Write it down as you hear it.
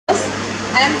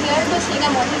I am here to sing a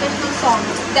motivational song.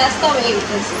 That's the way it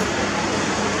is.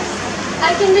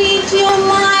 I can read your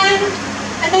mind,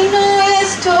 and I know your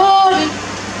story,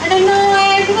 and I know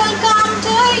it will come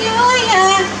to you,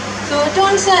 yeah. So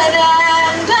don't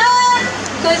surrender,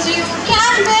 cause you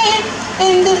can win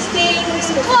in this thing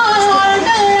called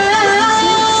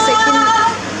love.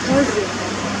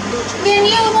 When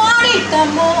you want it the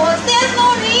most, there's no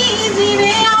easy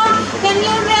way out. When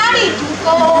you're ready to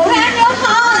go and your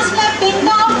heart's letting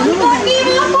down, don't give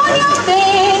up on your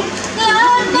faith.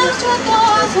 Love comes to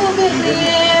those who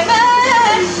believe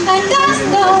it, and that's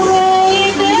the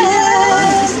way it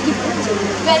is.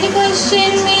 When you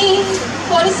question me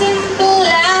for a simple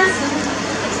answer,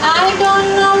 I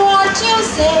don't know what you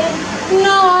say.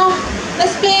 No,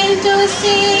 it's plain to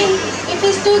see. If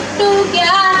we stood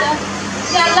together,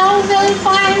 your love will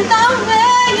find the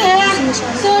way, yeah.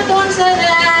 So don't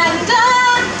surrender,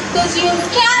 cause you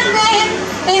can win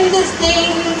in this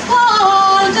thing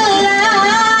called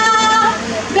love.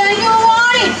 When you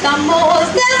want it the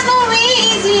most, there's no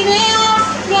easy way out.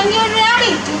 When you're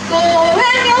ready to go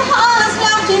and your heart's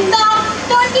lashing down,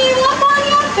 don't give up on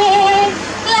your faith.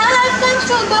 Love comes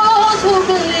to those who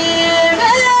believe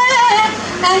it,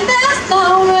 and that's the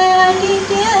way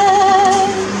it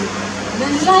is.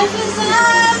 When life is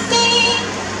empty,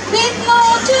 with no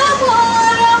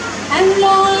tomorrow, and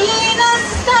loneliness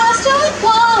starts to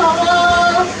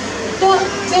call,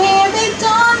 baby,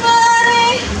 don't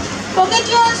worry, forget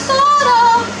your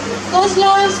sorrow, cause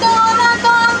love's gonna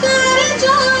conquer it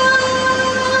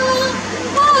all.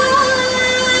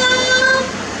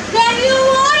 When you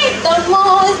want it the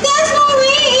most, there's no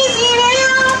easy way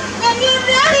out. When you're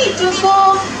ready to go,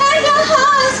 and your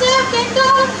heart's left it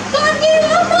down, don't give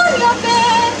up on your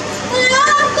faith.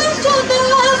 Love comes to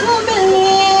those who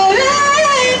believe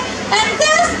it, and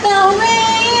that's the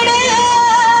way it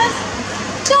is.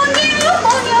 Don't give up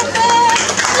on your